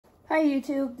Hi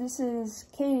YouTube, this is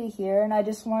Katie here, and I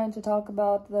just wanted to talk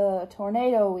about the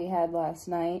tornado we had last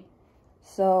night.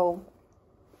 So,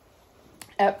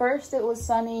 at first it was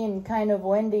sunny and kind of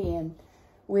windy, and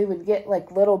we would get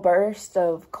like little bursts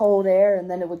of cold air,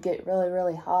 and then it would get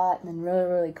really hot and then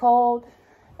really cold.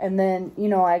 And then, you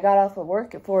know, I got off of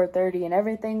work at 4:30 and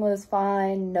everything was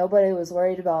fine. Nobody was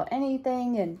worried about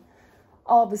anything, and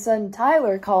all of a sudden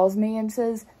Tyler calls me and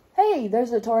says, "Hey,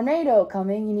 there's a tornado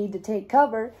coming, you need to take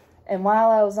cover." And while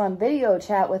I was on video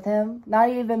chat with him, not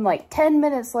even like 10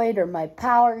 minutes later, my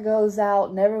power goes out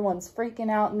and everyone's freaking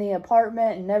out in the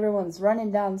apartment and everyone's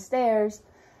running downstairs.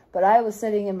 But I was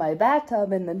sitting in my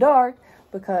bathtub in the dark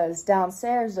because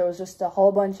downstairs there was just a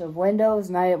whole bunch of windows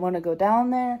and I didn't want to go down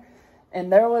there. And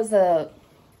there was a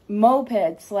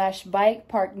moped/bike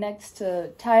parked next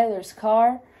to Tyler's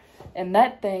car. And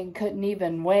that thing couldn't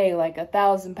even weigh like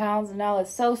 1,000 pounds. And I was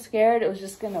so scared it was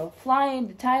just going to fly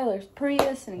into Tyler's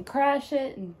Prius and crash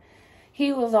it. And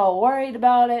he was all worried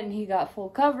about it. And he got full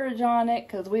coverage on it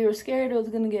because we were scared it was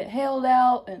going to get hailed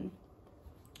out. And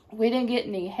we didn't get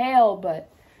any hail, but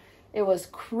it was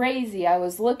crazy. I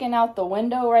was looking out the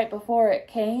window right before it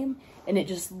came. And it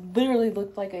just literally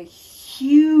looked like a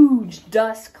huge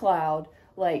dust cloud.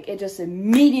 Like it just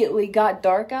immediately got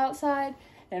dark outside.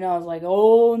 And I was like,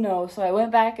 oh no. So I went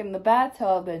back in the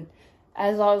bathtub, and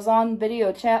as I was on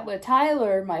video chat with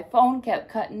Tyler, my phone kept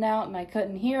cutting out and I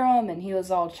couldn't hear him, and he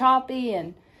was all choppy,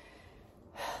 and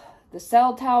the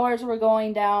cell towers were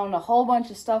going down. A whole bunch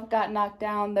of stuff got knocked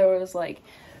down. There was like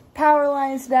power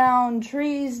lines down,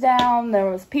 trees down,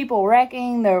 there was people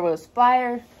wrecking, there was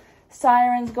fire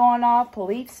sirens going off,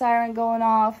 police siren going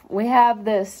off. We have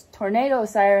this tornado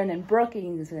siren in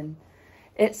Brookings, and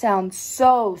it sounds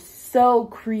so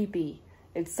creepy.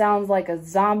 It sounds like a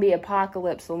zombie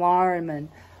apocalypse alarm, and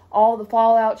all the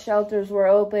fallout shelters were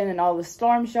open and all the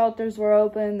storm shelters were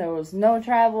open. There was no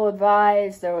travel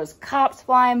advised. There was cops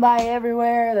flying by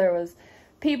everywhere. There was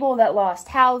people that lost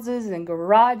houses and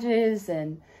garages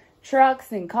and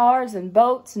trucks and cars and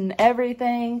boats and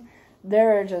everything.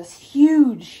 There are just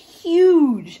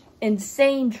huge,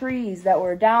 insane trees that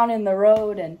were down in the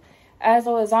road. And as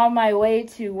I was on my way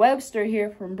to Webster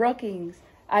here from Brookings,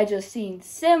 I just seen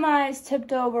semis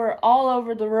tipped over all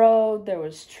over the road. There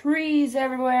was trees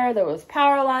everywhere. There was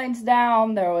power lines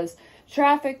down. There was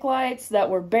traffic lights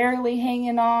that were barely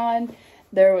hanging on.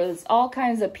 There was all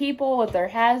kinds of people with their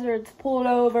hazards pulled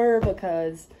over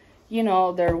because, you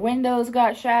know, their windows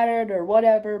got shattered or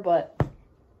whatever. But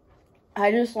I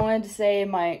just wanted to say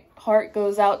my heart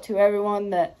goes out to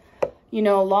everyone that, you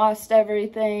know, lost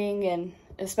everything, and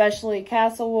especially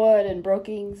Castlewood and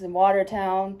Brookings and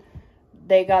Watertown.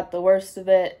 They got the worst of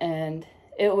it, and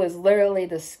it was literally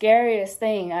the scariest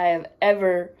thing I have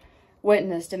ever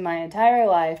witnessed in my entire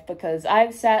life, because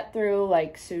I've sat through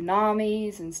like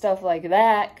tsunamis and stuff like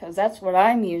that, because that's what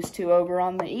I'm used to over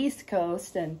on the East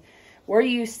Coast, and we're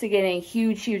used to getting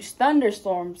huge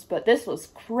thunderstorms. But this was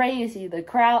crazy. The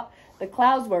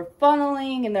clouds were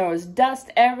funneling and there was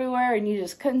dust everywhere and you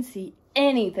just couldn't see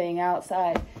anything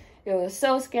outside. It was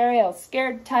so scary. I was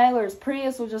scared Tyler's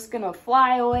Prius was just going to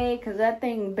fly away because that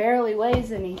thing barely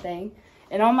weighs anything.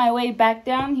 And on my way back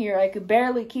down here, I could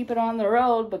barely keep it on the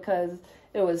road because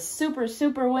it was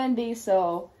super windy.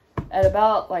 So at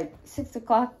about like 6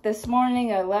 o'clock this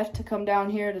morning, I left to come down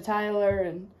here to Tyler,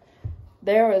 and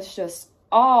there was just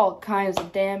all kinds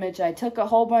of damage. I took a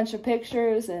whole bunch of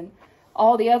pictures, and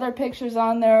all the other pictures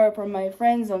on there are from my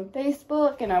friends on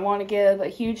Facebook. And I want to give a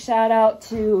huge shout out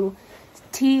to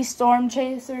T Storm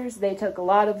Chasers. They took a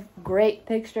lot of great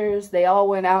pictures. They all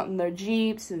went out in their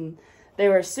Jeeps, and they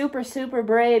were super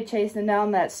brave chasing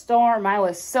down that storm. I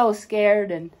was so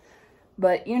scared,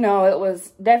 but you know, it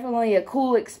was definitely a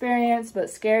cool experience, but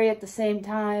scary at the same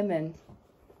time. And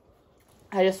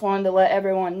I just wanted to let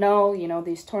everyone know, you know,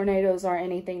 these tornadoes aren't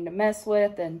anything to mess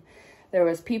with. And there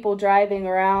was people driving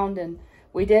around, and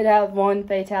we did have one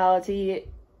fatality.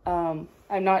 I'm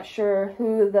not sure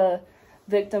who the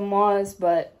victim was,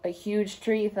 but a huge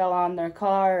tree fell on their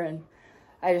car, and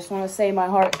I just want to say my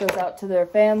heart goes out to their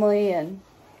family, and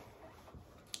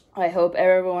I hope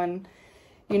everyone,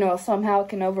 you know, somehow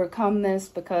can overcome this,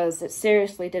 because it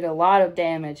seriously did a lot of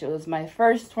damage. It was my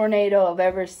first tornado I've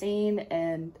ever seen,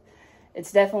 and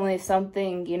it's definitely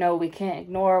something, you know, we can't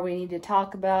ignore. We need to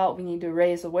talk about. We need to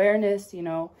raise awareness. You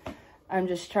know, I'm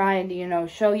just trying to, you know,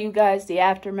 show you guys the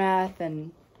aftermath.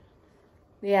 And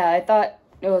yeah, I thought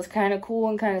it was kind of cool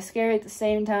and kind of scary at the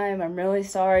same time. I'm really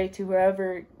sorry to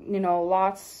whoever, you know,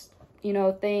 lost, you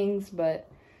know, things, but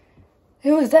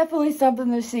it was definitely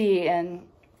something to see. And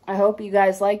I hope you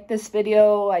guys liked this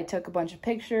video. I took a bunch of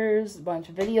pictures, a bunch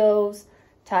of videos.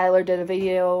 Tyler did a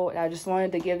video. I just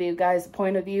wanted to give you guys a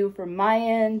point of view from my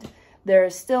end. There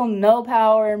is still no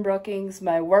power in Brookings.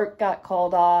 My work got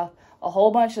called off. A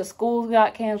whole bunch of schools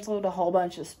got canceled. A whole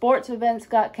bunch of sports events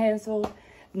got canceled.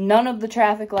 None of the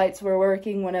traffic lights were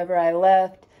working whenever I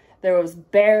left. There was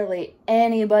barely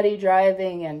anybody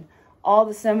driving, and all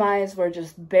the semis were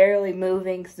just barely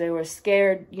moving because they were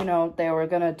scared, you know, they were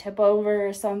going to tip over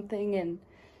or something. And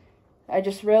I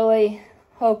just really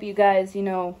hope you guys, you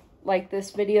know, like this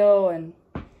video and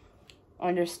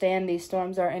understand these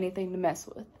storms aren't anything to mess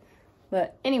with.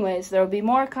 But anyways, there will be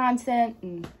more content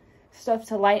and stuff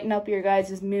to lighten up your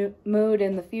guys' mood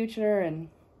in the future, and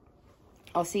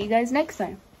I'll see you guys next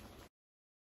time.